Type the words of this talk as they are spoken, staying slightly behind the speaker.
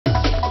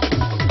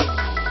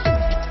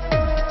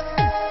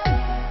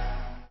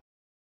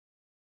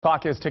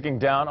Clock is ticking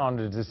down on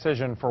the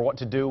decision for what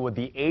to do with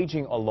the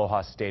aging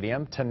Aloha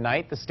Stadium.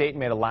 Tonight, the state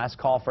made a last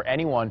call for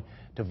anyone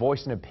to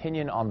voice an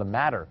opinion on the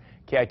matter.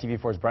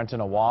 KITV4's Brenton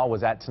Awa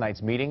was at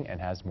tonight's meeting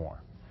and has more.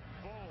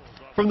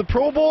 From the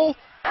Pro Bowl,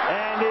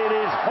 and it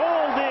is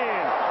hauled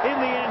in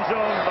the end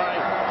zone by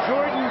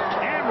Jordan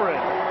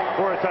Cameron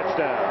for a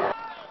touchdown.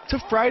 To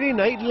Friday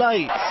Night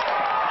Lights,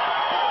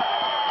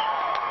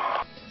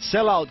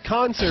 sellout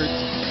concerts,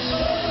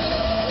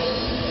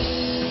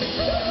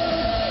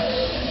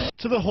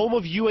 to the home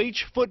of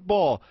UH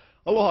football.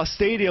 Aloha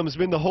Stadium has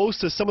been the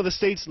host of some of the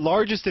state's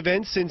largest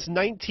events since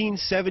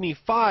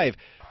 1975.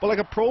 But like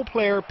a pro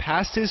player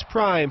past his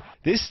prime,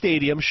 this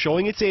stadium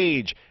showing its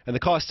age. And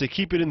the cost to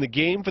keep it in the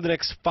game for the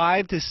next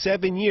 5 to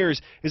 7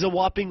 years is a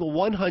whopping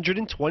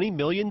 $120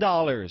 million.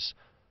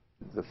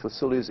 The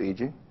facility is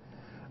aging.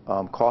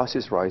 Cost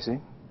is rising.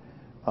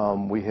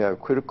 We have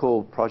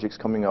critical projects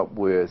coming up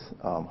with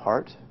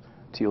HART,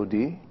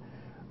 TOD.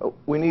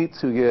 We need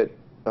to get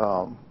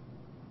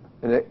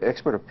an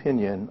expert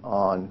opinion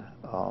on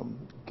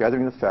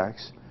gathering the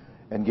facts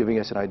and giving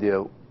us an idea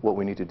of what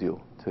we need to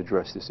do to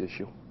address this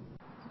issue.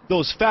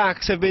 Those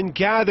facts have been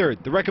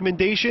gathered. The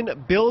recommendation,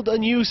 build a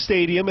new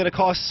stadium at a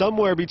cost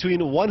somewhere between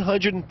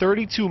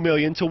 $132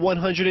 million to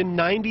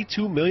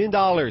 $192 million.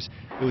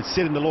 It would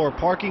sit in the lower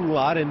parking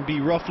lot and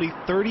be roughly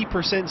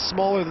 30%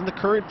 smaller than the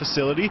current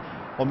facility.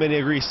 While many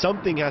agree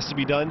something has to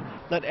be done,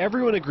 not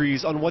everyone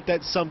agrees on what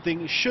that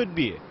something should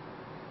be.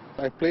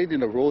 I played in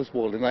the Rose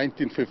Bowl in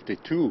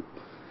 1952,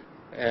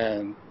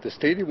 and the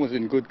stadium was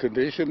in good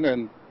condition,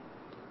 and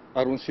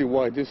I don't see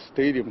why this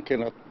stadium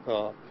cannot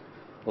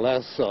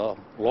last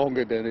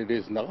longer than it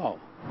is now.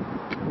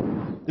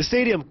 The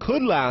stadium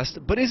could last,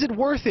 but is it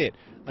worth it?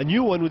 A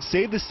new one would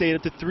save the state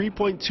up to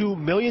 $3.2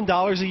 million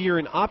a year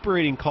in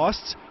operating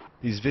costs.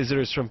 These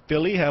visitors from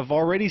Philly have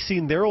already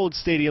seen their old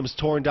stadiums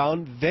torn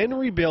down, then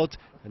rebuilt,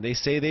 and they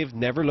say they've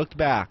never looked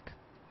back.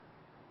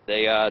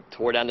 They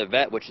tore down the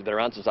Vet, which has been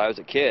around since I was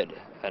a kid,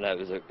 and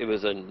it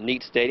was a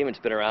neat stadium. It's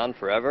been around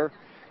forever,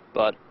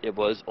 but it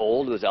was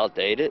old, it was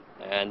outdated,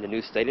 and the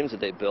new stadiums that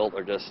they built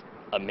are just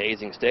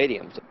amazing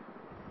stadiums.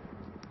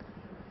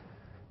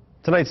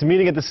 Tonight's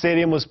meeting at the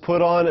stadium was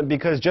put on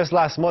because just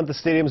last month the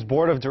stadium's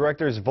board of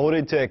directors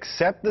voted to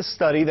accept the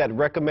study that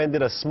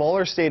recommended a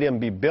smaller stadium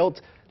be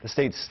built. The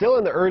state's still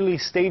in the early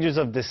stages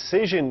of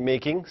decision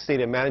making.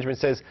 Stadium management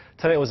says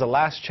tonight was the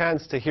last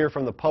chance to hear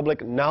from the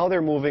public. Now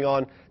they're moving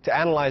on to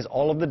analyze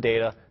all of the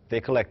data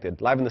they collected.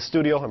 Live in the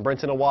studio, I'm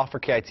Brenton Awa for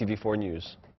KITV4 News.